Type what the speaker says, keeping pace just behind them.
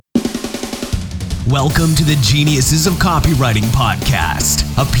Welcome to the Geniuses of Copywriting podcast,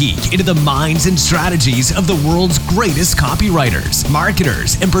 a peek into the minds and strategies of the world's greatest copywriters,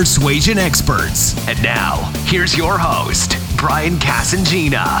 marketers, and persuasion experts. And now, here's your host, Brian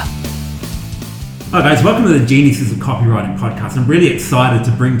Casangina. Hi guys, welcome to the Geniuses of Copywriting podcast. I'm really excited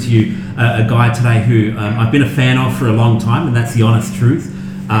to bring to you a guy today who I've been a fan of for a long time, and that's the honest truth.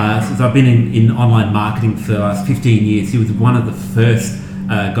 Since I've been in online marketing for the last 15 years, he was one of the first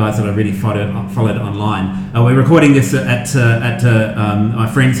guys that I really followed online. We're recording this at my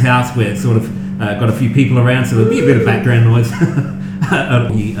friend's house. We're sort of got a few people around, so there'll be a bit of background noise.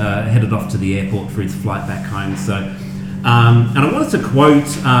 He headed off to the airport for his flight back home. So, and I wanted to quote.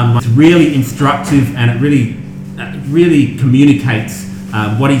 It's really instructive, and it really communicates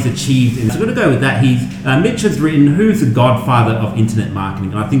what he's achieved. And so I'm going to go with that. Mitch has written, "Who's the godfather of internet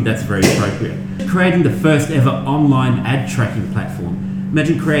marketing?" And I think that's very appropriate. Creating the first ever online ad tracking platform.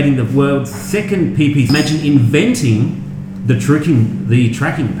 Imagine creating the world's second PPC. Imagine inventing the tracking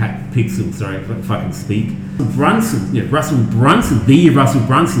pixel. Sorry if I can speak. Russell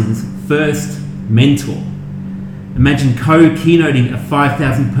Brunson's first mentor. Imagine co-keynoting a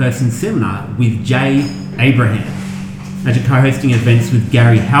 5,000 person seminar with Jay Abraham. Imagine co-hosting events with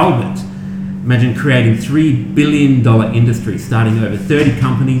Gary Halbert. Imagine creating $3 billion industry, starting over 30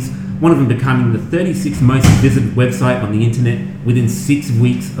 companies, one of them becoming the 36th most visited website on the internet within 6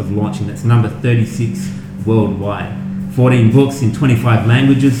 weeks of launching. That's number 36 worldwide. 14 books in 25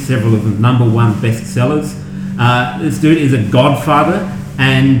 languages, several of them #1 bestsellers. This dude is a godfather,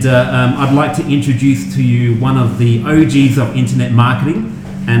 and I'd like to introduce to you one of the OGs of internet marketing,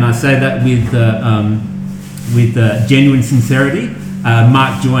 and I say that with genuine sincerity.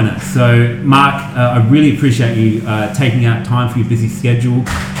 Mark Joyner. So, Mark, I really appreciate you taking out time for your busy schedule.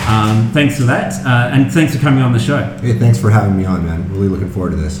 Thanks for that, and thanks for coming on the show. Hey, thanks for having me on, man. Really looking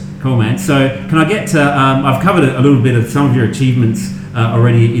forward to this. Cool, man. So, can I get to? I've covered a little bit of some of your achievements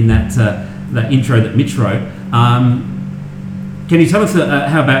already in that intro that Mitch wrote. Can you tell us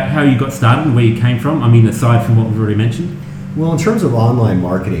about how you got started and where you came from? I mean, aside from what we've already mentioned. Well, in terms of online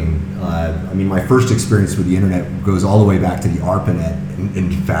marketing, my first experience with the internet goes all the way back to the ARPANET. In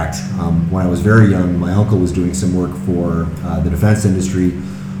fact, when I was very young, my uncle was doing some work for the defense industry.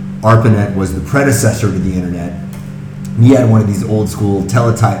 ARPANET was the predecessor to the internet. He had one of these old school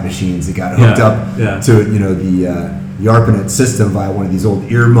teletype machines that got hooked up to the ARPANET system via one of these old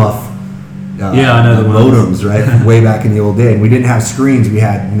earmuff I know the modems, right? From way back in the old day. And we didn't have screens, we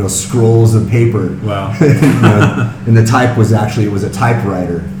had scrolls of paper. Wow. And the type was actually, it was a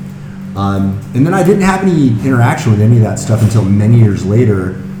typewriter. And then I didn't have any interaction with any of that stuff until many years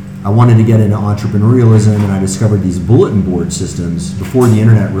later. I wanted to get into entrepreneurialism, and I discovered these bulletin board systems before the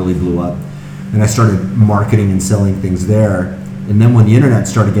internet really blew up. And I started marketing and selling things there. And then when the internet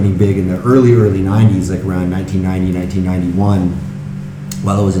started getting big in the early 90s, like around 1990, 1991,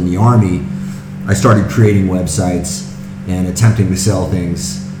 while I was in the Army, I started creating websites and attempting to sell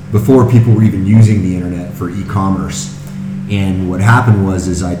things before people were even using the internet for e-commerce. And what happened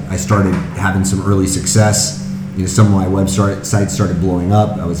was I started having some early success. Some of my websites started blowing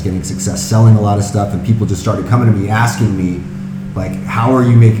up. I was getting success selling a lot of stuff, and people just started coming to me asking me, like, how are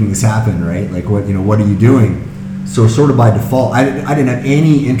you making this happen, right? Like, what are you doing? So sort of by default, I didn't have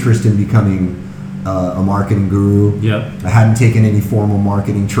any interest in becoming a marketing guru. Yep. I hadn't taken any formal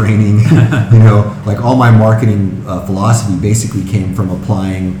marketing training. Like all my marketing philosophy basically came from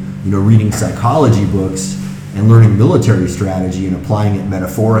applying, reading psychology books and learning military strategy and applying it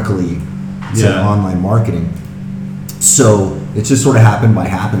metaphorically to online marketing. So it just sort of happened by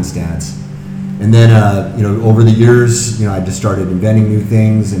happenstance. And then, over the years, I just started inventing new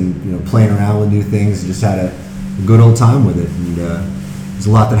things and, playing around with new things and just had a good old time with it. And there's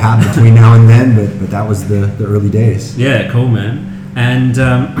a lot that happened between now and then, but that was the early days. Yeah, cool, man. And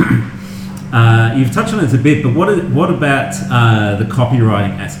you've touched on this a bit, but what about the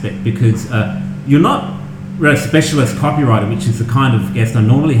copywriting aspect? Because you're not a specialist copywriter, which is the kind of guest I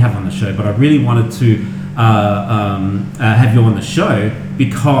normally have on the show, but I really wanted to have you on the show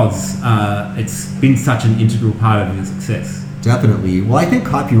because it's been such an integral part of your success. Definitely. Well, I think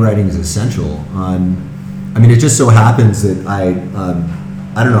copywriting is essential. It just so happens that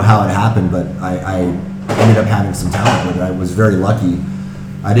I don't know how it happened, but I ended up having some talent with it. I was very lucky.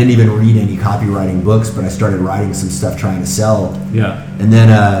 I didn't even read any copywriting books, but I started writing some stuff trying to sell. Yeah. And then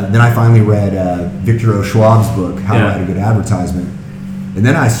I finally read Victor O. Schwab's book, How to Write a Good Advertisement. And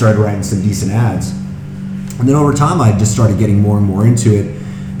then I started writing some decent ads. And then over time, I just started getting more and more into it.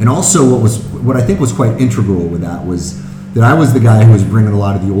 And also what I think was quite integral with that was that I was the guy who was bringing a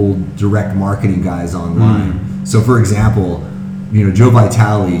lot of the old direct marketing guys online. So for example, Joe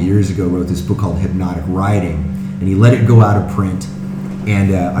Vitale years ago wrote this book called Hypnotic Writing, and he let it go out of print.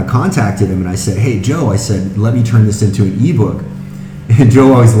 And I contacted him and I said, "Hey, Joe," I said, "let me turn this into an ebook." And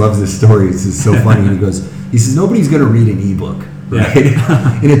Joe always loves this story. It's just so funny. And he says, "Nobody's going to read an ebook." Right?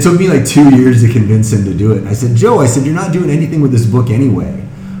 Yeah. And it took me like 2 years to convince him to do it. And I said, "Joe," "you're not doing anything with this book anyway,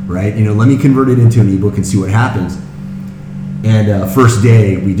 right? Let me convert it into an ebook and see what happens." And first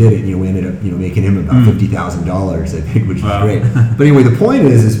day we did it, we ended up, making him about $50,000, I think, which was great. But anyway, the point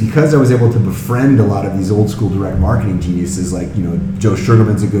is because I was able to befriend a lot of these old school direct marketing geniuses, like, Joe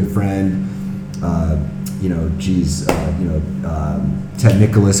Sugarman's a good friend, Ted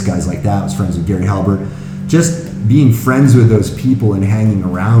Nicholas, guys like that. I was friends with Gary Halbert. Just being friends with those people and hanging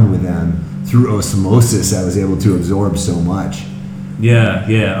around with them through osmosis, I was able to absorb so much.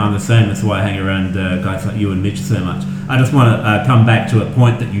 Yeah, I'm the same. That's why I hang around guys like you and Mitch so much. I just want to come back to a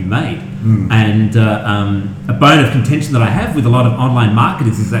point that you made. And a bone of contention that I have with a lot of online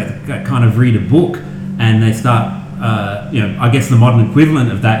marketers is they kind of read a book and they start, I guess the modern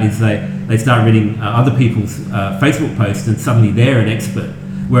equivalent of that is they start reading other people's Facebook posts and suddenly they're an expert.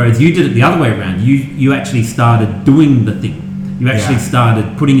 Whereas you did it the other way around. You actually started doing the thing. You actually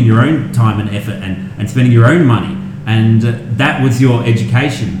started putting in your own time and effort and spending your own money. And that was your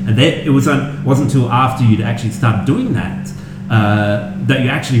education. And it wasn't until after you'd actually started doing that that you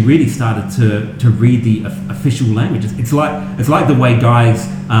actually really started to read the official language. It's like the way guys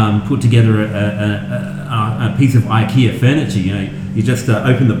put together a piece of IKEA furniture. You just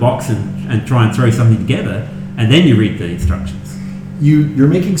open the box and try and throw something together, and then you read the instructions. You're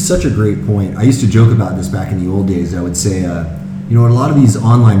making such a great point. I used to joke about this back in the old days. I would say, a lot of these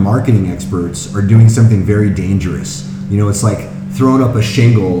online marketing experts are doing something very dangerous. It's like throwing up a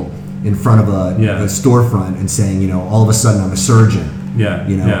shingle in front of a storefront and saying, all of a sudden I'm a surgeon.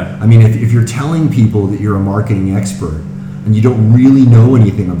 I mean, if you're telling people that you're a marketing expert and you don't really know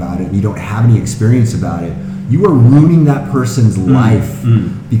anything about it and you don't have any experience about it, you are ruining that person's life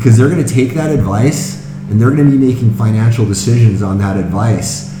because they're going to take that advice and they're going to be making financial decisions on that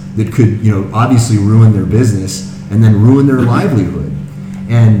advice that could, obviously ruin their business and then ruin their livelihood.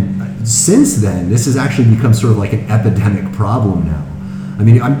 And since then, this has actually become sort of like an epidemic problem now. I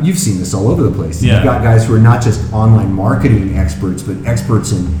mean, you've seen this all over the place. You've got guys who are not just online marketing experts, but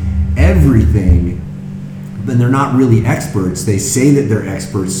experts in everything. But they're not really experts. They say that they're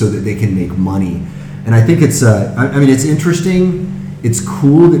experts so that they can make money. And I think it's, it's interesting. It's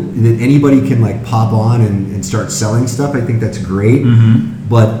cool that anybody can like pop on and start selling stuff. I think that's great.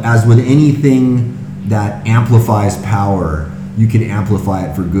 But as with anything that amplifies power, you can amplify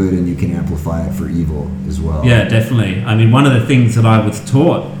it for good and you can amplify it for evil as well. Yeah, definitely. I mean, one of the things that I was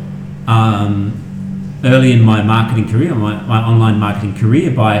taught early in my marketing career, my online marketing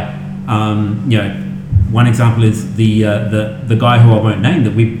career, by one example is the guy who I won't name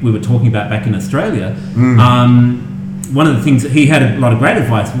that we were talking about back in Australia. One of the things that he had a lot of great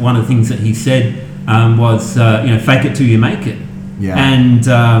advice. But one of the things that he said was fake it till you make it. Yeah.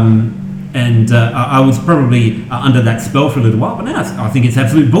 And I was probably under that spell for a little while, but now I think it's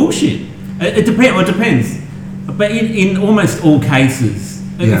absolute bullshit. It depends. But in almost all cases,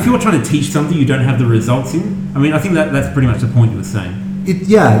 if you're trying to teach something you don't have the results in, I mean, I think that's pretty much the point you were saying.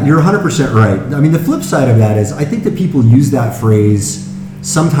 You're 100% right. I mean, the flip side of that is I think that people use that phrase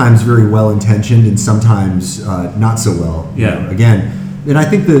sometimes very well-intentioned and sometimes not so well. Again, and I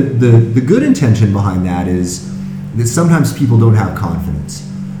think the good intention behind that is that sometimes people don't have confidence.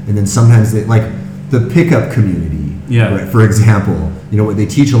 And then sometimes they, like the pickup community, right, for example, what they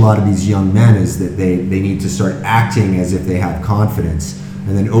teach a lot of these young men is that they need to start acting as if they have confidence.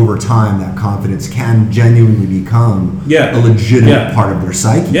 And then over time, that confidence can genuinely become a legitimate part of their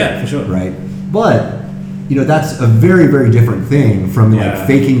psyche. Yeah, for sure. Right. But, that's a very, very different thing from like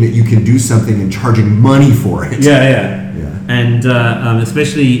faking that you can do something and charging money for it. And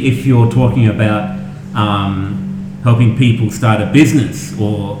especially if you're talking about helping people start a business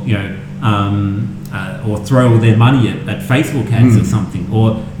or throw their money at Facebook ads or something,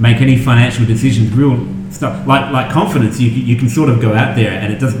 or make any financial decisions, real stuff like confidence. You can sort of go out there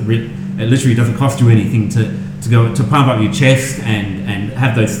and it literally doesn't cost you anything to go to pump up your chest and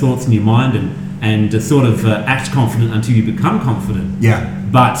have those thoughts in your mind and sort of act confident until you become confident.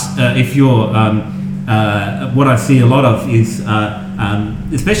 But if you're what I see a lot of is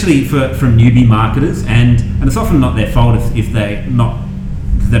especially from newbie marketers, and it's often not their fault if they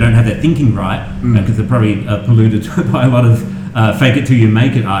don't have their thinking right, because they're probably polluted by a lot of fake it till you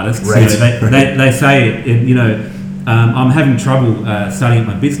make it artists. Right. They say I'm having trouble starting up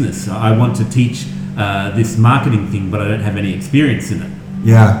my business. I want to teach this marketing thing, but I don't have any experience in it.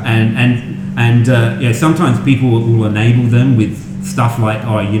 Yeah. And And sometimes people will enable them with stuff like,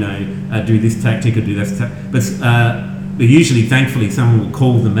 do this tactic or do this but usually, thankfully, someone will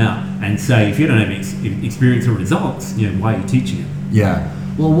call them out and say, if you don't have experience or results, why are you teaching it? Yeah.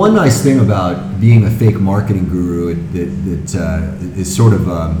 Well, one nice thing about being a fake marketing guru that is sort of,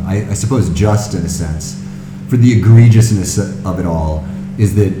 I suppose, just in a sense, for the egregiousness of it all,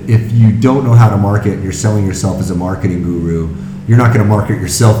 is that if you don't know how to market and you're selling yourself as a marketing guru, you're not going to market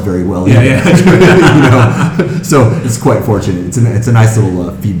yourself very well. Yeah. So it's quite fortunate. It's a nice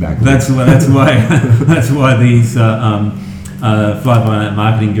little feedback loop. That's why these fly-by-night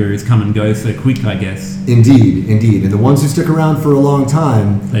marketing gurus come and go so quick, I guess. Indeed. And the ones who stick around for a long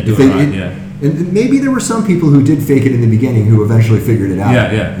time, they do it right. Yeah. And maybe there were some people who did fake it in the beginning who eventually figured it out.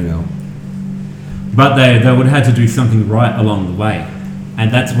 Yeah. But they would have to do something right along the way,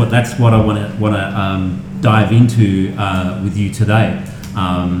 and that's what I want to dive into with you today,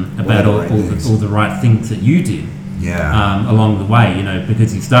 about all the right things that you did along the way,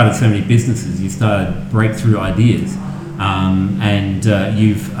 because you started so many businesses, you started breakthrough ideas, and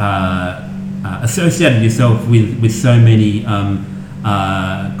you've associated yourself with so many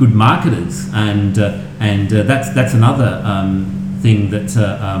good marketers, and that's another thing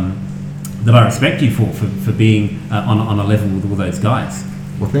that I respect you for being on a level with all those guys.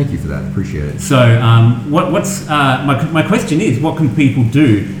 Well, thank you for that. Appreciate it. So, what's my question is, what can people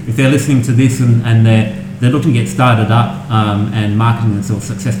do if they're listening to this and they're looking to get started up and marketing themselves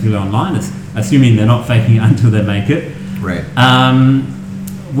successfully online, assuming they're not faking it until they make it? Right.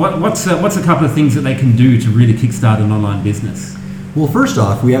 What's a couple of things that they can do to really kickstart an online business? Well, first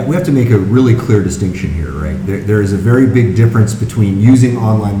off, we have to make a really clear distinction here, right? There is a very big difference between using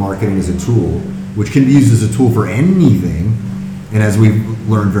online marketing as a tool, which can be used as a tool for anything, and as we've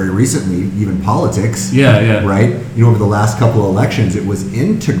learned very recently, even politics. Yeah. Right? Over the last couple of elections, it was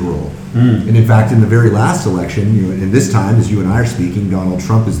integral. And in fact, in the very last election, and this time, as you and I are speaking, Donald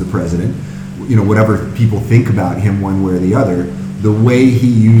Trump is the president. Whatever people think about him one way or the other, the way he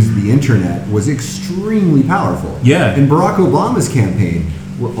used the internet was extremely powerful. Yeah. And Barack Obama's campaign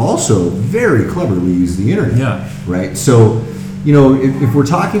also very cleverly used the internet. Yeah. Right? So, if we're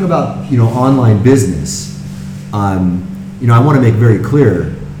talking about, online business, I want to make very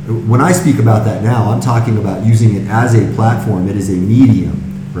clear, when I speak about that now, I'm talking about using it as a platform. It is a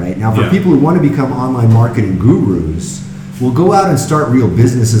medium, right? Now, for people who want to become online marketing gurus, we'll go out and start real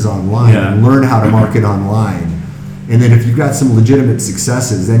businesses online and learn how to market online. And then if you've got some legitimate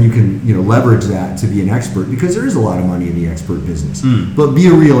successes, then you can leverage that to be an expert, because there is a lot of money in the expert business. But be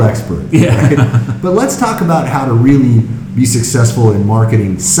a real expert. Yeah. Right? But let's talk about how to really be successful in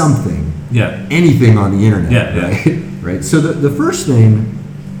marketing something, anything on the internet. Right? Right. So the first thing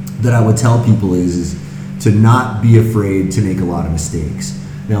that I would tell people is to not be afraid to make a lot of mistakes.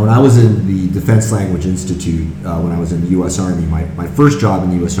 Now, when I was in the Defense Language Institute, when I was in the U.S. Army, my first job in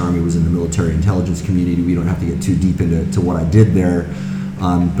the U.S. Army was in the military intelligence community. We don't have to get too deep into what I did there.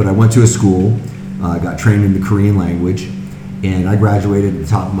 But I went to a school, got trained in the Korean language, and I graduated at the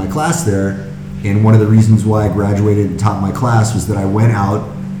top of my class there. And one of the reasons why I graduated at the top of my class was that I went out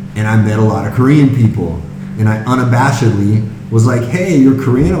and I met a lot of Korean people. And I unabashedly was like, "Hey, you're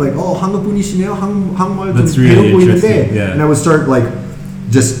Korean?" I'm like, "Oh, 한국분이시네요. 한국말 좀 배우고 있는데." And I would start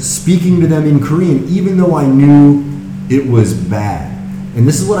just speaking to them in Korean, even though I knew it was bad. And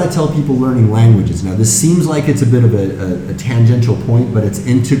this is what I tell people learning languages. Now, this seems like it's a bit of a tangential point, but it's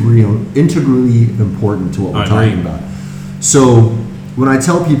integrally important to what we're talking about. So when I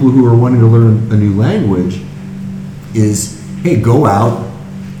tell people who are wanting to learn a new language is, hey, go out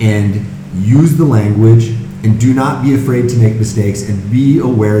and use the language, and do not be afraid to make mistakes, and be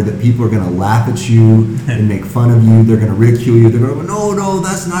aware that people are going to laugh at you and make fun of you. They're going to ridicule you. They're going to go, no,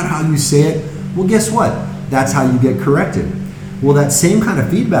 that's not how you say it. Well, guess what? That's how you get corrected. Well, that same kind of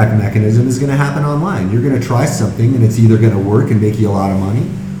feedback mechanism is going to happen online. You're going to try something, and it's either going to work and make you a lot of money,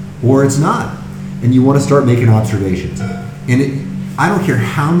 or it's not. And you want to start making observations. And I don't care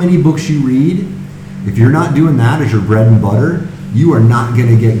how many books you read, if you're not doing that as your bread and butter, you are not going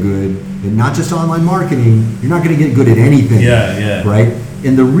to get good. And not just online marketing, you're not going to get good at anything. Yeah. Right?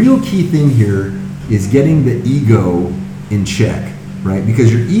 And the real key thing here is getting the ego in check, right?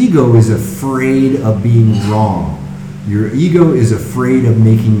 Because your ego is afraid of being wrong. Your ego is afraid of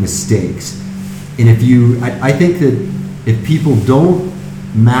making mistakes. And I think that if people don't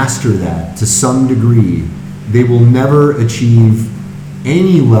master that to some degree, they will never achieve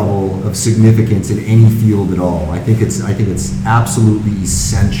any level of significance in any field at all. I think it's absolutely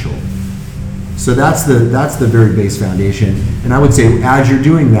essential. So that's the very base foundation. And I would say, as you're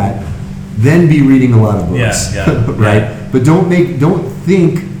doing that, then be reading a lot of books, right? But don't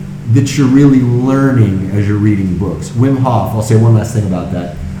think that you're really learning as you're reading books. Wim Hof, I'll say one last thing about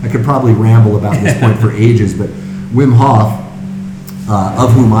that. I could probably ramble about this point for ages, but Wim Hof,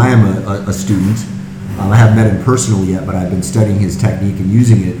 of whom I am a student, I haven't met him personally yet, but I've been studying his technique and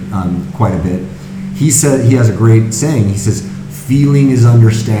using it quite a bit. He said, he has a great saying. He says, feeling is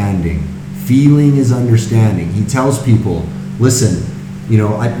understanding. Feeling is understanding. He tells people, listen,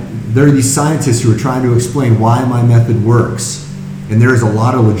 there are these scientists who are trying to explain why my method works. And there is a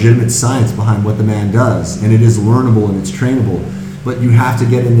lot of legitimate science behind what the man does. And it is learnable and it's trainable. But you have to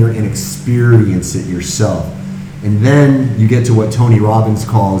get in there and experience it yourself. And then you get to what Tony Robbins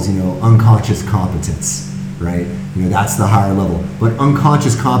calls, unconscious competence, right? That's the higher level. But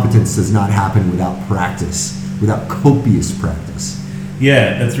unconscious competence does not happen without practice, without copious practice.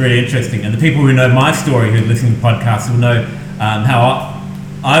 Yeah, that's really interesting. And the people who know my story, who listen to the podcast, will know how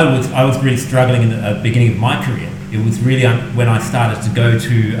I was really struggling in the beginning of my career. It was really when I started to go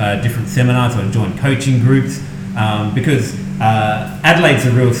to different seminars or join coaching groups, because Adelaide's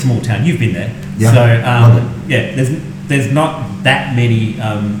a real small town. You've been there. Yeah, there's not that many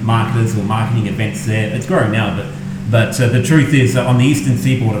marketers or marketing events there. It's growing now, but the truth is on the eastern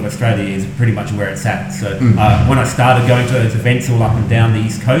seaboard of Australia is pretty much where it's at. So when I started going to those events all up and down the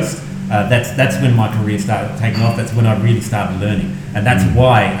east coast, that's when my career started taking off. That's when I really started learning, and that's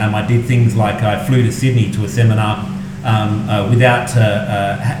why I did things like I flew to Sydney to a seminar without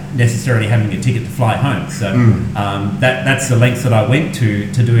necessarily having a ticket to fly home. So that's the lengths that I went to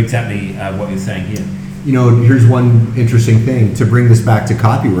do exactly what you're saying here. Here's one interesting thing to bring this back to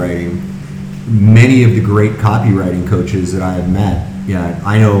copywriting. Many of the great copywriting coaches that I have met,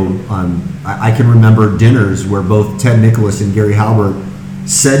 I know, I can remember dinners where both Ted Nicholas and Gary Halbert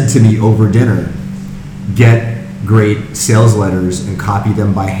said to me over dinner, get great sales letters and copy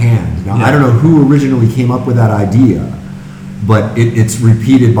them by hand. Now, I don't know who originally came up with that idea, but it's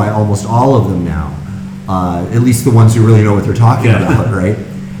repeated by almost all of them now, at least the ones who really know what they're talking about, right?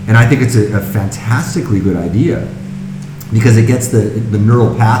 And I think it's a fantastically good idea because it gets the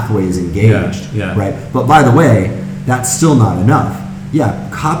neural pathways engaged, right? But by the way, that's still not enough.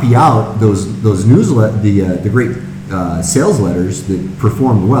 Copy out those newsletter, the great sales letters that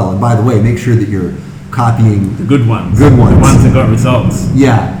performed well. And by the way, make sure that you're copying the good ones. The ones that got results.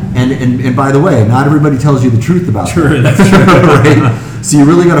 Yeah, and by the way, not everybody tells you the truth about that. That's true. Right? So you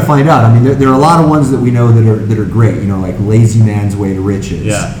really got to find out. I mean, there are a lot of ones that we know that are great. Like Lazy Man's Way to Riches.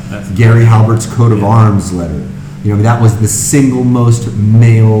 Yeah. Gary Halbert's Coat of Arms letter. That was the single most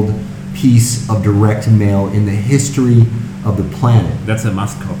mailed piece of direct mail in the history of the planet. That's a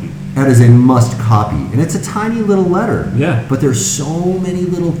must copy. That is a must copy, and it's a tiny little letter. Yeah. But there's so many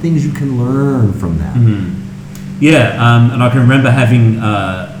little things you can learn from that. Mm-hmm. Yeah, and I can remember having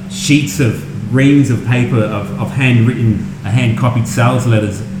sheets of reams of paper of handwritten, hand-copied sales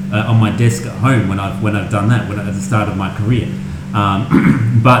letters on my desk at home when I've done that at the start of my career.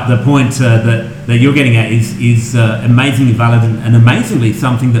 But the point that you're getting at is amazingly valid and amazingly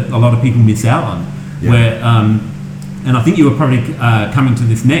something that a lot of people miss out on. Yeah. Where and I think you were probably coming to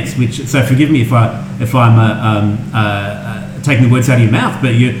this next, so forgive me if I'm taking the words out of your mouth, but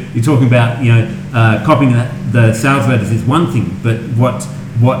you're talking about copying the sales letters is one thing, but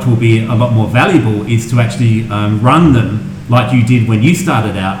what will be a lot more valuable is to actually run them like you did when you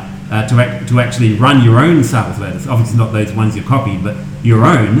started out, to actually run your own sales letters. Obviously not those ones you copy, but your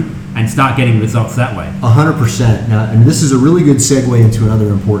own, and start getting results that way. 100%. Now, and this is a really good segue into another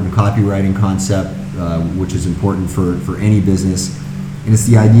important copywriting concept, which is important for any business, and it's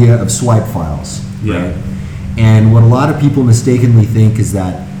the idea of swipe files. Yeah. Right? And what a lot of people mistakenly think is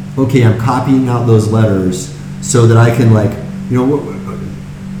that, okay, I'm copying out those letters so that I can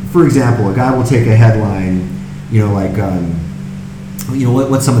for example, a guy will take a headline,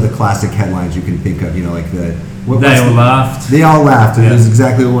 what's some of the classic headlines you can think of, They all laughed. They all laughed, and that's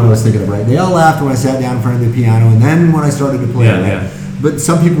exactly the one I was thinking of, right? They all laughed when I sat down in front of the piano, and then when I started to play, right? Yeah. But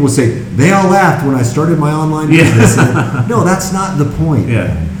some people will say, they all laughed when I started my online business. No, that's not the point.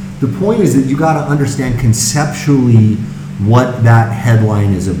 Yeah. The point is that you got to understand conceptually what that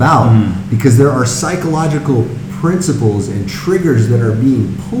headline is about, because there are psychological principles and triggers that are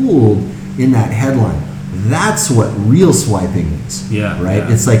being pulled in that headline. That's what real swiping is. Right?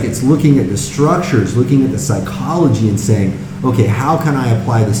 Yeah. It's looking at the structures, looking at the psychology and saying, okay, how can I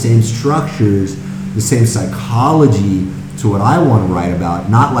apply the same structures, the same psychology to what I want to write about?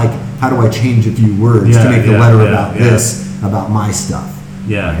 Not like, how do I change a few words to make the letter about this, about my stuff.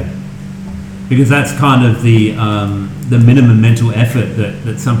 Yeah. Right? Because that's kind of the minimum mental effort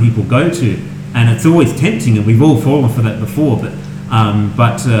that some people go to, and it's always tempting, and we've all fallen for that before.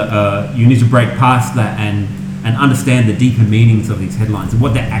 But you need to break past that and and understand the deeper meanings of these headlines and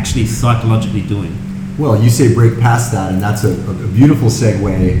what they're actually psychologically doing. Well, you say break past that, and that's a beautiful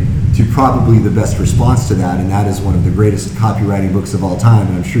segue to probably the best response to that, and that is one of the greatest copywriting books of all time,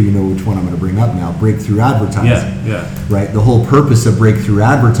 and I'm sure you know which one I'm going to bring up now, Breakthrough Advertising. Yeah. Right? The whole purpose of Breakthrough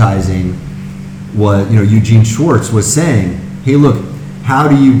Advertising was, Eugene Schwartz was saying, hey, look, how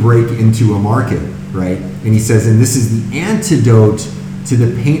do you break into a market, right? And he says, and this is the antidote to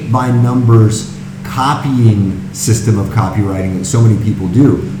the paint by numbers copying system of copywriting that so many people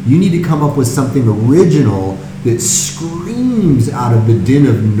do. You need to come up with something original that screams out of the din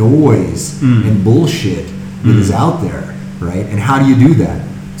of noise and bullshit that is out there, right? And how do you do that?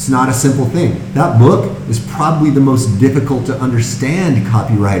 It's not a simple thing. That book is probably the most difficult to understand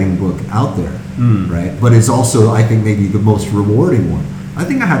copywriting book out there, right? But it's also, I think, maybe the most rewarding one. I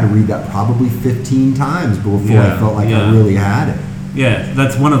think I had to read that probably 15 times before I felt like I really had it. Yeah,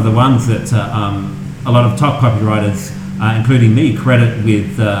 that's one of the ones that a lot of top copywriters, including me, credit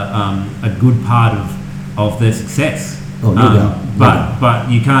with a good part of their success. Oh, no doubt. But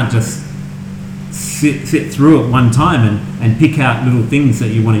you can't just sit through it one time and pick out little things that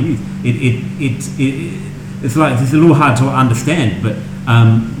you want to use. It's like it's a little hard to understand, but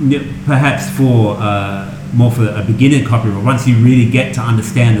perhaps for more for a beginner copywriter, once you really get to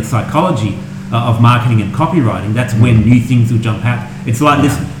understand the psychology of marketing and copywriting, that's when new things will jump out. It's like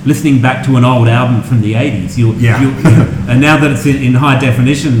listening back to an old album from the 80s. And now that it's in high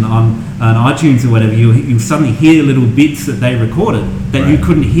definition on iTunes or whatever, you'll suddenly hear little bits that they recorded that you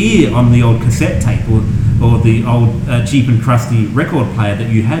couldn't hear on the old cassette tape or the old cheap and crusty record player that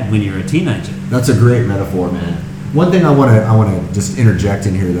you had when you were a teenager. That's a great metaphor, man. One thing I want to just interject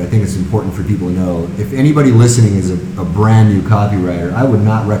in here that I think is important for people to know. If anybody listening is a brand new copywriter, I would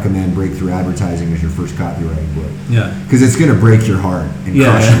not recommend Breakthrough Advertising as your first copywriting book. Yeah. Because it's going to break your heart and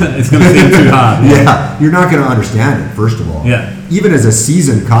crush you. It's going to seem too hard. Yeah. You're not going to understand it, first of all. Yeah. Even as a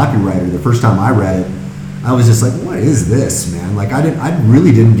seasoned copywriter, the first time I read it, I was just like, what is this, man? Like, I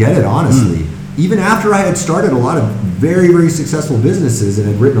really didn't get it, honestly. Even after I had started a lot of very, very successful businesses and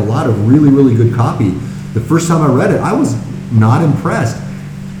had written a lot of really, really good copy, the first time I read it, I was not impressed.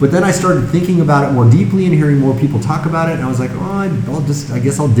 But then I started thinking about it more deeply and hearing more people talk about it, and I was like, I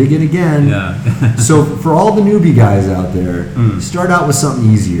guess I'll dig in again. Yeah. So for all the newbie guys out there, start out with something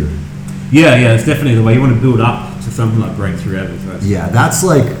easier. Yeah, it's definitely the way you want to build up to something like Breakthrough Advertising. Yeah, that's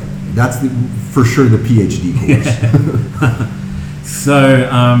for sure the PhD course. Yeah. So,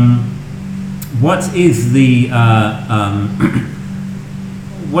 what is the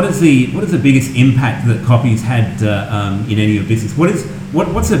biggest impact that copy's had in any of your business?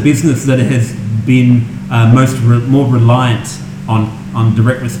 What's a business that has been more reliant on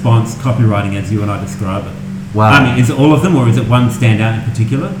direct response copywriting as you and I describe it? Wow. I mean, is it all of them, or is it one stand out in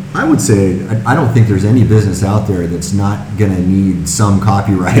particular? I would say I don't think there's any business out there that's not going to need some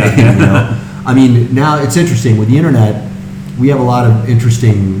copywriting. Yeah. I mean, now it's interesting with the internet. We have a lot of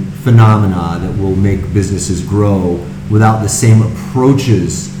interesting phenomena that will make businesses grow without the same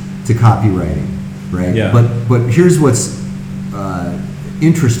approaches to copywriting, right? Yeah. But here's what's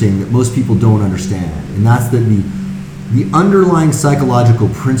interesting that most people don't understand, and that's that the underlying psychological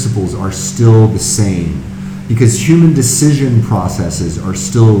principles are still the same, because human decision processes are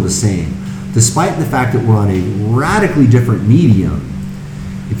still the same. Despite the fact that we're on a radically different medium,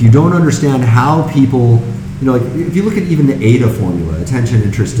 if you don't understand how people, like if you look at even the AIDA formula, attention,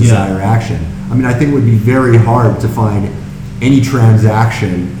 interest, desire, action, I mean, I think it would be very hard to find any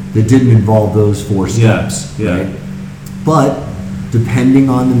transaction that didn't involve those four steps, right? But depending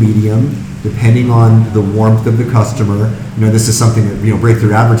on the medium, depending on the warmth of the customer, this is something that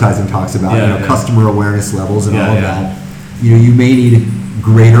Breakthrough Advertising talks about, customer awareness levels and all of that. You may need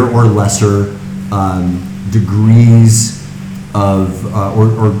greater or lesser degrees of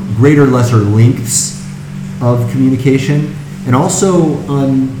or greater or lesser lengths of communication, and also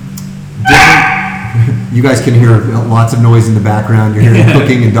different. You guys can hear lots of noise in the background. You're hearing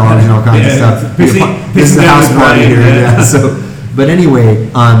cooking and dogs and all kinds of stuff. This is a house party here. Yeah. So, but anyway,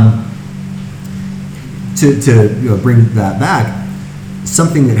 to bring that back,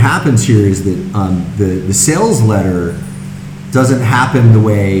 something that happens here is that the sales letter doesn't happen the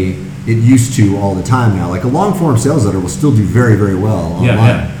way it used to all the time now. Like a long form sales letter will still do very, very well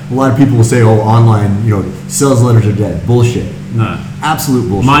online. A lot of people will say, online, sales letters are dead. Bullshit. No. Absolute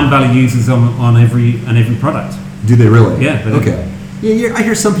bullshit. Mindvalley uses on every product. Do they really? Yeah. Okay. Yeah, I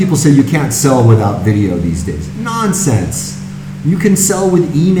hear some people say you can't sell without video these days. Nonsense. You can sell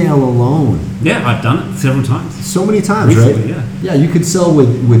with email alone. Yeah, I've done it several times. So many times, recently, right? Yeah, you could sell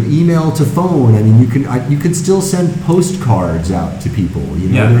with email to phone. I mean, you can still send postcards out to people.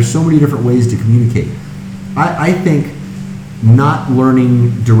 There's so many different ways to communicate. I think not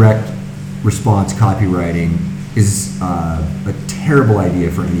learning direct response copywriting is a terrible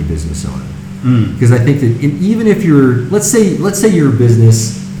idea for any business owner. Because I think that even if you're, let's say your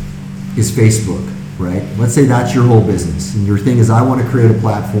business is Facebook, right? Let's say that's your whole business, and your thing is, I want to create a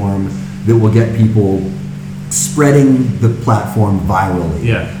platform that will get people spreading the platform virally,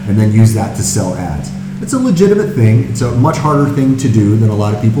 and then use that to sell ads. It's a legitimate thing. It's a much harder thing to do than a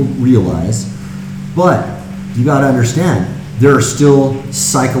lot of people realize, but you got to understand there are still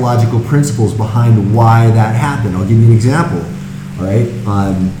psychological principles behind why that happened. I'll give you an example. All right.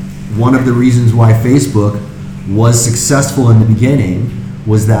 One of the reasons why Facebook was successful in the beginning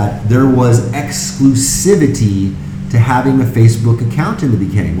was that there was exclusivity to having a Facebook account in the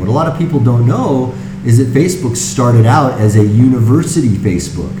beginning. What a lot of people don't know is that Facebook started out as a university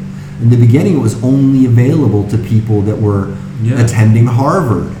Facebook. In the beginning, it was only available to people that were attending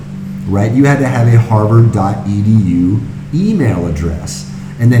Harvard, right? You had to have a harvard.edu email address.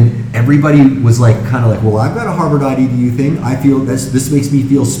 And then everybody was kind of like, well, I've got a harvard.edu thing. I feel this makes me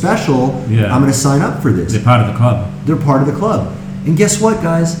feel special. I'm going to sign up for this. They're part of the club. They're part of the club. And guess what,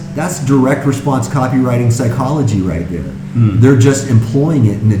 guys? That's direct response copywriting psychology right there. They're just employing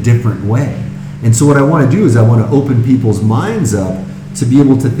it in a different way. And so what I want to do is I want to open people's minds up to be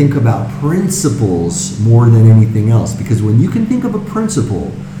able to think about principles more than anything else. Because when you can think of a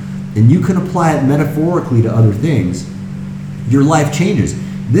principle and you can apply it metaphorically to other things, your life changes.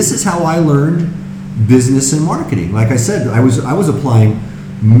 This is how I learned business and marketing. Like I said, I was applying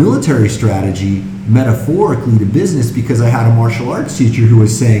military strategy metaphorically to business because I had a martial arts teacher who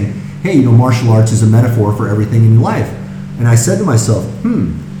was saying, hey, martial arts is a metaphor for everything in your life. And I said to myself,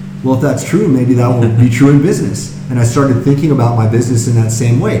 well, if that's true, maybe that will be true in business. And I started thinking about my business in that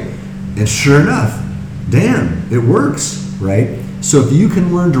same way. And sure enough, damn, it works, right? So if you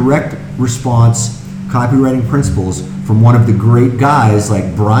can learn direct response copywriting principles from one of the great guys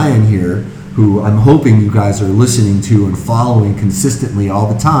like Brian here, who I'm hoping you guys are listening to and following consistently all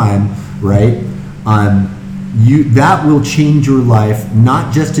the time, right? That will change your life,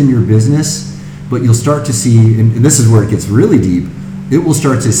 not just in your business, but you'll start to see, and this is where it gets really deep, it will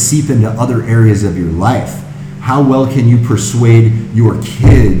start to seep into other areas of your life. How well can you persuade your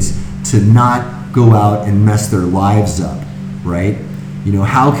kids to not go out and mess their lives up, right?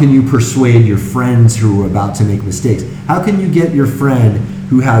 How can you persuade your friends who are about to make mistakes? How can you get your friend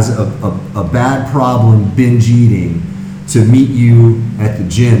who has a bad problem binge eating to meet you at the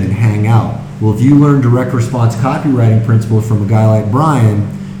gym and hang out? Well, if you learn direct response copywriting principles from a guy like Brian,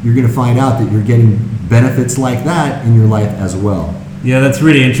 you're going to find out that you're getting benefits like that in your life as well. Yeah, that's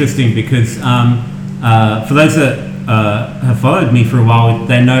really interesting because for those that have followed me for a while,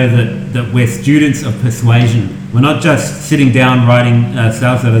 they know that we're students of persuasion. We're not just sitting down writing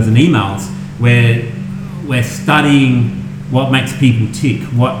sales letters and emails. We're studying what makes people tick,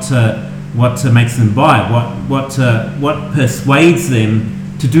 what makes them buy, what persuades them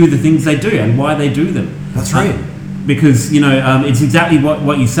to do the things they do and why they do them. That's right. Because it's exactly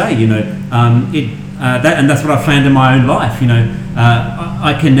what you say. And that's what I found in my own life.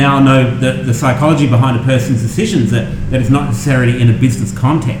 I can now know the psychology behind a person's decisions that is not necessarily in a business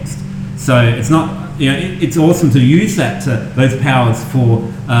context. So it's not. It's awesome to use those powers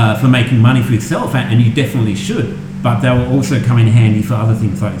for making money for yourself, and you definitely should. But they will also come in handy for other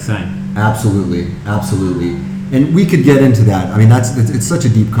things, like you're saying. Absolutely. And we could get into that. I mean, it's such a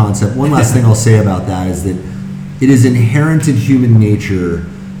deep concept. One last thing I'll say about that is that it is inherent in human nature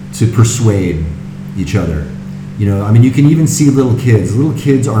to persuade each other. You can even see little kids. Little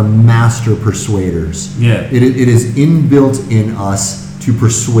kids are master persuaders. Yeah. It is inbuilt in us to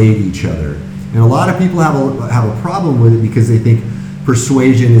persuade each other. And a lot of people have a problem with it because they think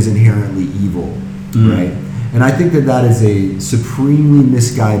persuasion is inherently evil, right? And I think that is a supremely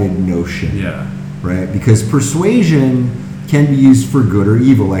misguided notion. Yeah. Right? Because persuasion can be used for good or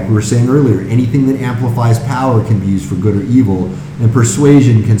evil. Like we were saying earlier, anything that amplifies power can be used for good or evil, and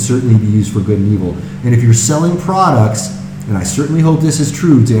persuasion can certainly be used for good and evil. And if you're selling products, and I certainly hope this is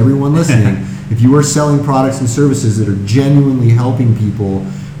true to everyone listening, if you are selling products and services that are genuinely helping people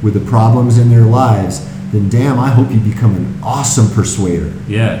with the problems in their lives, then damn, I hope you become an awesome persuader.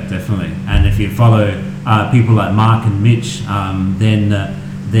 Yeah, definitely. And if you follow people like Mark and Mitch,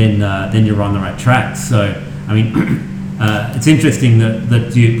 then you're on the right track. So, I mean, it's interesting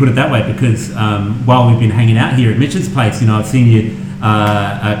that you put it that way because while we've been hanging out here at Mitch's place, I've seen you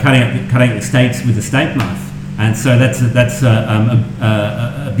cutting the steaks with a steak knife, and so that's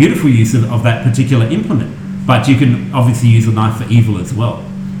a beautiful use of that particular implement. But you can obviously use a knife for evil as well.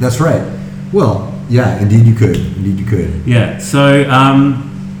 That's right. Well, yeah, indeed you could. Yeah. So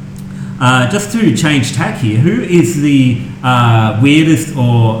just to change tack here, who is the weirdest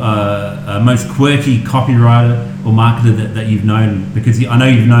or most quirky copywriter or marketer that you've known? Because I know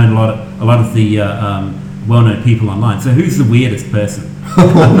you've known a lot of the well-known people online. So who's the weirdest person?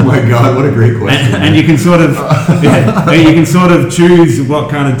 Oh my God, what a great question! And you can sort of choose what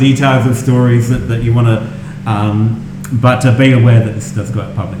kind of details of stories that you want to. But be aware that this does go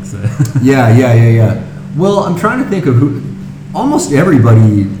out public. So Yeah. Well, I'm trying to think of who. Almost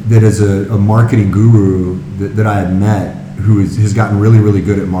everybody that is a marketing guru that I have met who has gotten really, really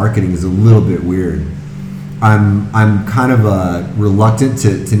good at marketing is a little bit weird. I'm kind of reluctant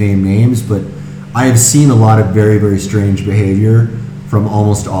to name names, but I have seen a lot of very, very strange behavior from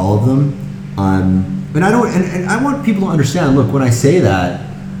almost all of them. And I want people to understand. Look, when I say that,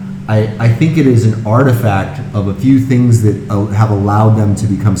 I think it is an artifact of a few things that have allowed them to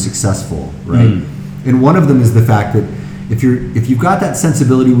become successful, right? And one of them is the fact that if you've got that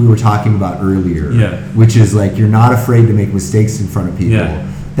sensibility we were talking about earlier, which is like you're not afraid to make mistakes in front of people,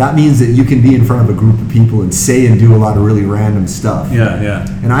 that means that you can be in front of a group of people and say and do a lot of really random stuff.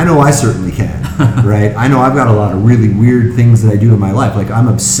 And I know I certainly can, right? I know I've got a lot of really weird things that I do in my life. Like I'm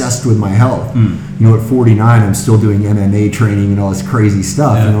obsessed with my health. You know, at 49, I'm still doing MMA training and all this crazy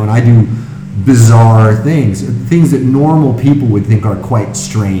stuff. You know, and I do bizarre things that normal people would think are quite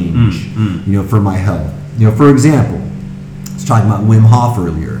strange. You know, for my health. You know, for example, I was talking about Wim Hof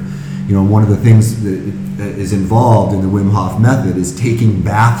earlier. You know, one of the things that is involved in the Wim Hof method is taking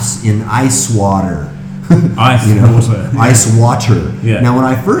baths in ice water. Ice water. Ice water. Now, when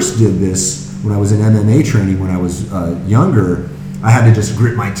I first did this, when I was in MMA training, when I was younger, I had to just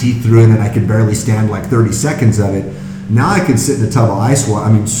grit my teeth through it, and I could barely stand like 30 seconds of it. Now I could sit in a tub of ice water,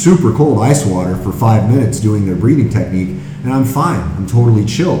 I mean super cold ice water, for 5 minutes doing their breathing technique, and I'm fine. I'm totally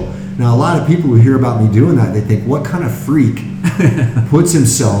chill. Now, a lot of people who hear about me doing that, they think, what kind of freak puts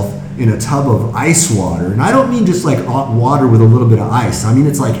himself in a tub of ice water? And I don't mean just like hot water with a little bit of ice. I mean,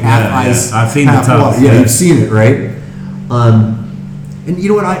 it's like half ice, I've seen half the tubs. water. Yeah, you've seen it, right? And you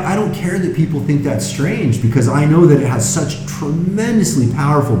know what? I don't care that people think that's strange, because I know that it has such tremendously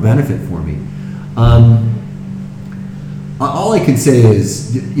powerful benefit for me. All I can say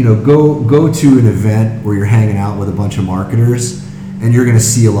is, you know, go to an event where you're hanging out with a bunch of marketers, and you're going to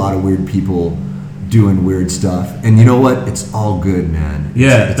see a lot of weird people doing weird stuff. And you know what? It's all good, man.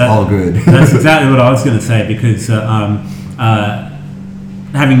 It's all good. That's exactly what I was going to say, because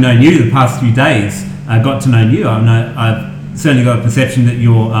having known you the past few days, I got to know you. I've certainly got a perception that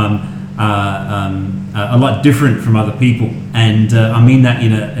you're a lot different from other people. And I mean that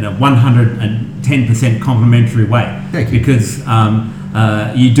in a 110% complimentary way. Thank you. Because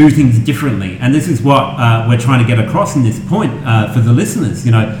you do things differently, and this is what we're trying to get across in this point for the listeners.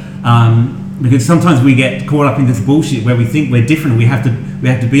 You know, because sometimes we get caught up in this bullshit where we think we're different. We have to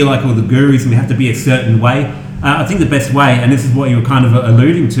be like all the gurus, and we have to be a certain way. I think the best way, and this is what you were kind of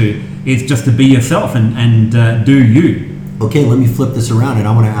alluding to, is just to be yourself and do you. Okay, let me flip this around, and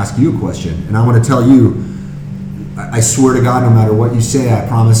I want to ask you a question, and I want to tell you, I swear to God, no matter what you say, I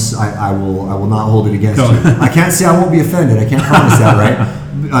promise I will not hold it against you. I can't say I won't be offended. I can't promise that, right?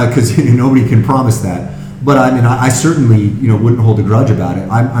 Because nobody can promise that. But I mean, I certainly wouldn't hold a grudge about it.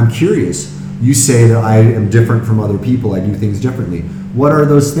 I'm curious. You say that I am different from other people. I do things differently. What are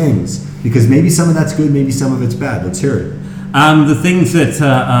those things? Because maybe some of that's good, maybe some of it's bad. Let's hear it. The things that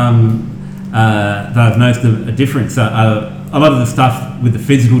I've noticed a difference. A lot of the stuff with the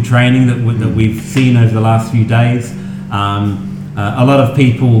physical training that we've seen over the last few days. A lot of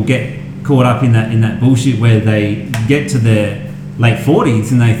people get caught up in that bullshit where they get to their late 40s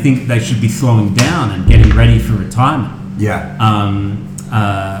and they think they should be slowing down and getting ready for retirement.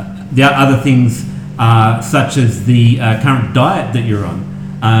 The other things such as the current diet that you're on.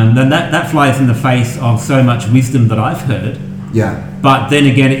 Then that flies in the face of so much wisdom that I've heard. But then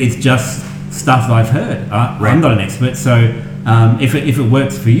again, it's just stuff that I've heard. I'm not an expert, so if it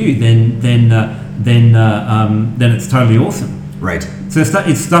works for you, then it's totally awesome. Right. So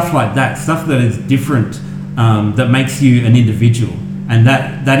it's stuff like that, stuff that is different, that makes you an individual, and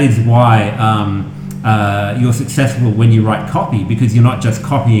that is why you're successful when you write copy, because you're not just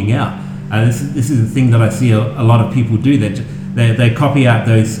copying out. This is the thing that I see a lot of people do. They copy out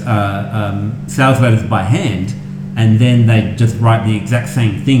those sales letters by hand, and then they just write the exact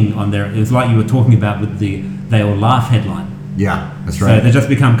same thing on there. It was like you were talking about with the "they all laugh" headline. Yeah, that's right. So they just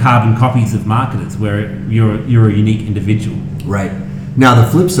become carbon copies of marketers, where you're a unique individual. Right. Now the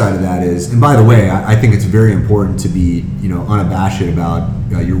flip side of that is, and by the way, I think it's very important to be unabashed about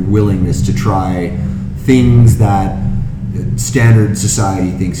your willingness to try things that standard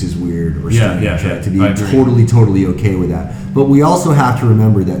society thinks is weird or strange, right? To be totally okay with that. But we also have to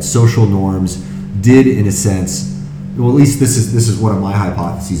remember that social norms did, in a sense, well, at least this is one of my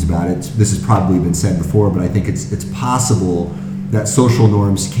hypotheses about it. This has probably been said before, but I think it's possible that social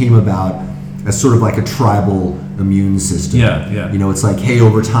norms came about as sort of like a tribal immune system. Yeah. You know, it's like, hey,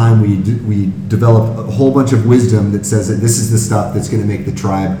 over time we develop a whole bunch of wisdom that says that this is the stuff that's going to make the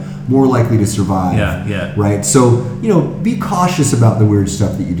tribe more likely to survive. Yeah. Right. So, you know, be cautious about the weird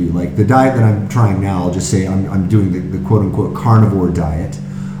stuff that you do. Like the diet that I'm trying now, I'll just say I'm doing the quote unquote carnivore diet,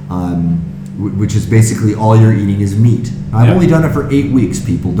 which is basically all you're eating is meat. I've only done it for 8 weeks.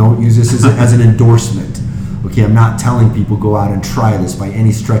 People, don't use this as an endorsement. Okay, I'm not telling people go out and try this by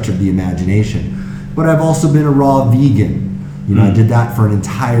any stretch of the imagination. But I've also been a raw vegan. You know, I did that for an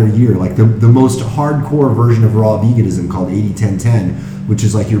entire year. Like the most hardcore version of raw veganism called 80-10-10, which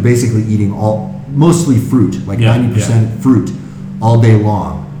is like you're basically eating mostly fruit, like 90% fruit all day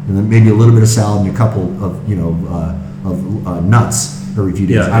long. And then maybe a little bit of salad and a couple of, nuts every few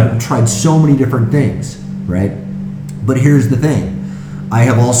days. I've tried so many different things, right? But here's the thing. I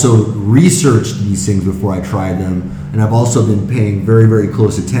have also researched these things before I tried them, and I've also been paying very, very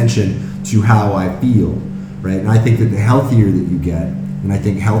close attention to how I feel, right? And I think that the healthier that you get, and I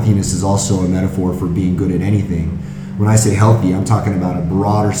think healthiness is also a metaphor for being good at anything. When I say healthy, I'm talking about a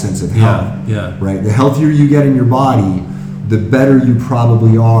broader sense of health, right? The healthier you get in your body, the better you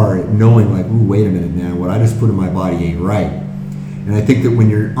probably are at knowing like, ooh, wait a minute, man, what I just put in my body ain't right. And I think that when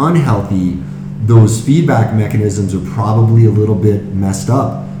you're unhealthy, those feedback mechanisms are probably a little bit messed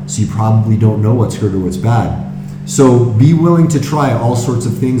up. So you probably don't know what's good or what's bad. So be willing to try all sorts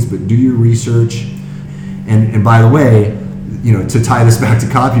of things, but do your research. And by the way, you know, to tie this back to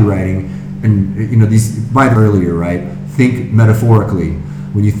copywriting, and you know, these by earlier, right? Think metaphorically.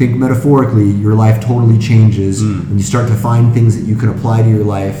 When you think metaphorically, your life totally changes, and you start to find things that you can apply to your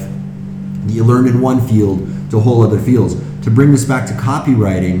life that you learned in one field to whole other fields. To bring this back to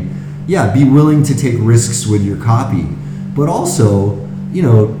copywriting, yeah, be willing to take risks with your copy, but also, you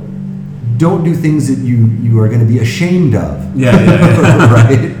know, don't do things that you are going to be ashamed of.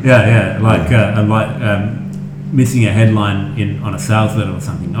 Right? Like missing a headline on a sales letter or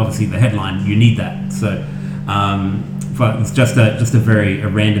something. Obviously, the headline, you need that. So, but it's just a very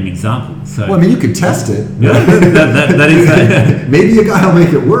random example. So, well, I mean, you could test it. Yeah, that is maybe a guy will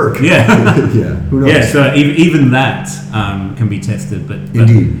make it work. Yeah. Who knows? Yeah. So even that can be tested, but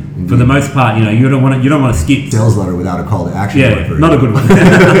indeed. For the most part, you know, you don't want to skip sales letter without a call to action. Yeah, not a good one.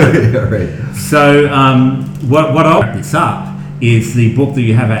 Right. So what I'll wrap this up is the book that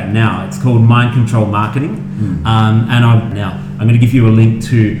you have out now. It's called Mind Control Marketing, and I'm going to give you a link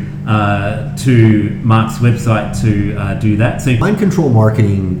to Mark's website to do that. So Mind Control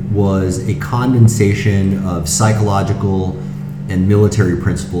Marketing was a condensation of psychological and military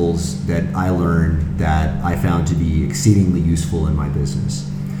principles that I learned that I found to be exceedingly useful in my business.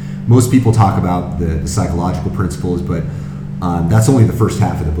 Most people talk about the psychological principles, but that's only the first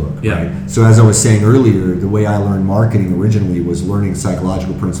half of the book. Yeah. Right? So as I was saying earlier, the way I learned marketing originally was learning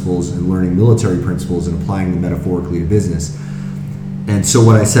psychological principles and learning military principles and applying them metaphorically to business. And so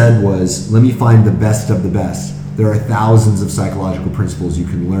what I said was, let me find the best of the best. There are thousands of psychological principles you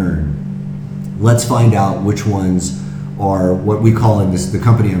can learn. Let's find out which ones are what we call in the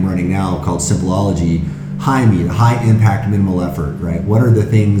company I'm running now called Simpleology, high impact, minimal effort, right? What are the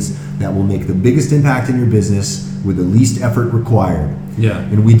things that will make the biggest impact in your business with the least effort required? Yeah.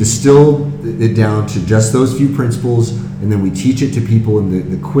 And we distill it down to just those few principles, and then we teach it to people in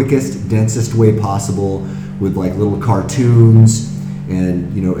the quickest, densest way possible with like little cartoons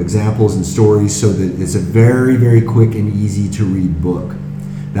and, you know, examples and stories, so that it's a very, very quick and easy to read book.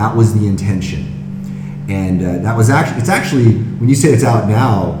 That was the intention. And that was actually, when you say it's out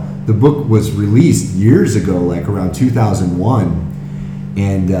now, the book was released years ago, like around 2001,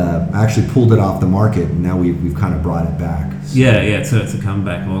 and I actually pulled it off the market, and now we've kind of brought it back. So it's a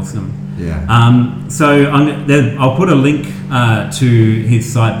comeback. Awesome. Yeah. So I'll put a link to his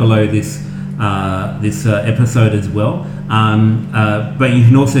site below this episode as well. But you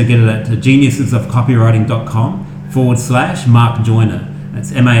can also get it at geniusesofcopywriting.com/Mark Joyner.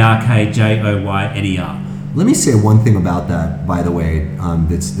 That's MarkJoyner. Let me say one thing about that, by the way,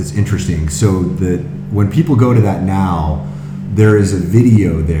 that's interesting. So when people go to that now, there is a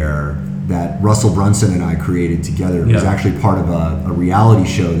video there that Russell Brunson and I created together. It was actually part of a reality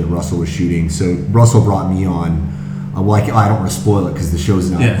show that Russell was shooting. So Russell brought me on. I don't want to spoil it because the show's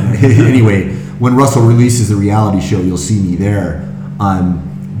not. Yeah. Anyway, when Russell releases the reality show, you'll see me there.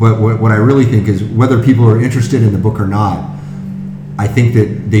 But what I really think is, whether people are interested in the book or not, I think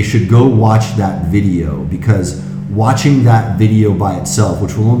that they should go watch that video, because watching that video by itself,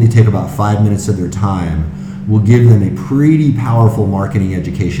 which will only take about 5 minutes of their time, will give them a pretty powerful marketing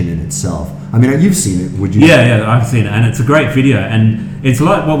education in itself. I mean, you've seen it, would you? Yeah, I've seen it, and it's a great video. And it's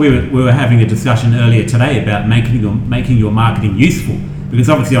like what we were having a discussion earlier today about making your marketing useful, because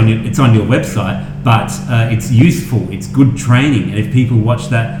obviously it's on your website, but it's useful. It's good training, and if people watch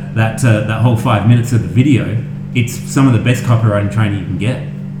that whole 5 minutes of the video, it's some of the best copywriting training you can get.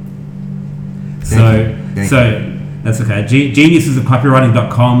 So that's okay.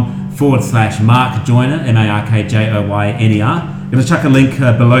 geniusesofcopywriting.com/Mark Joyner, MarkJoyner. I'm going to chuck a link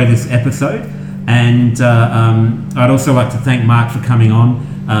below this episode, and I'd also like to thank Mark for coming on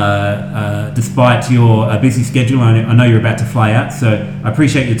despite your busy schedule. I know you're about to fly out, so I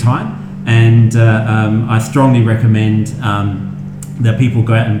appreciate your time, and I strongly recommend that people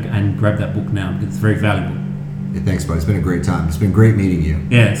go out and grab that book now, because it's very valuable. Yeah, thanks, bud. It's been a great time. It's been great meeting you.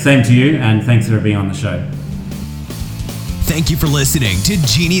 Yeah, same to you, and thanks for being on the show. Thank you for listening to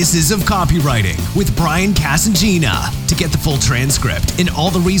Geniuses of Copywriting with Brian Casangina. To get the full transcript and all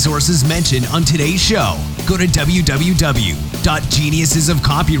the resources mentioned on today's show, go to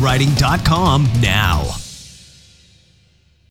www.geniusesofcopywriting.com now.